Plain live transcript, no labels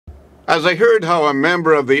As I heard how a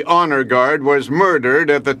member of the Honor Guard was murdered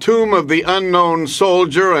at the tomb of the unknown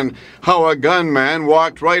soldier and how a gunman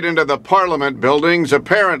walked right into the Parliament buildings,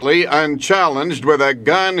 apparently unchallenged, with a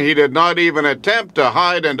gun he did not even attempt to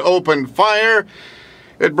hide and open fire,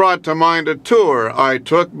 it brought to mind a tour I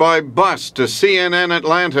took by bus to CNN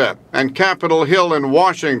Atlanta and Capitol Hill in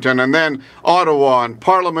Washington and then Ottawa and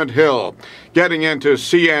Parliament Hill. Getting into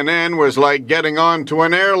CNN was like getting onto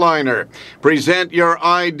an airliner. Present your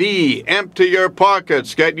ID, empty your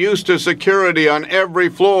pockets, get used to security on every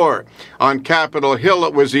floor. On Capitol Hill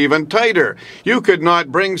it was even tighter. You could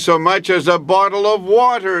not bring so much as a bottle of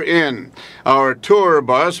water in. Our tour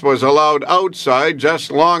bus was allowed outside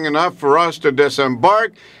just long enough for us to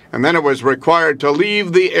disembark, and then it was required to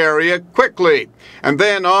leave the area quickly. And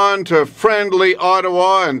then on to friendly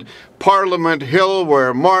Ottawa and Parliament Hill,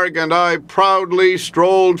 where Marg and I proudly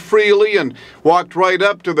strolled freely and walked right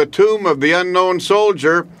up to the tomb of the unknown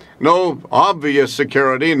soldier. No obvious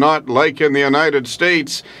security, not like in the United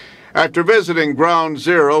States. After visiting Ground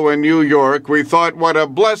Zero in New York, we thought what a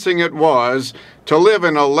blessing it was to live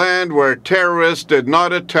in a land where terrorists did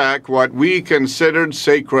not attack what we considered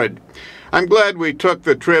sacred. I'm glad we took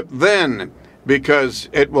the trip then, because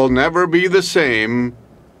it will never be the same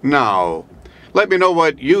now. Let me know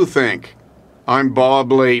what you think. I'm Bob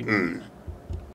Layton.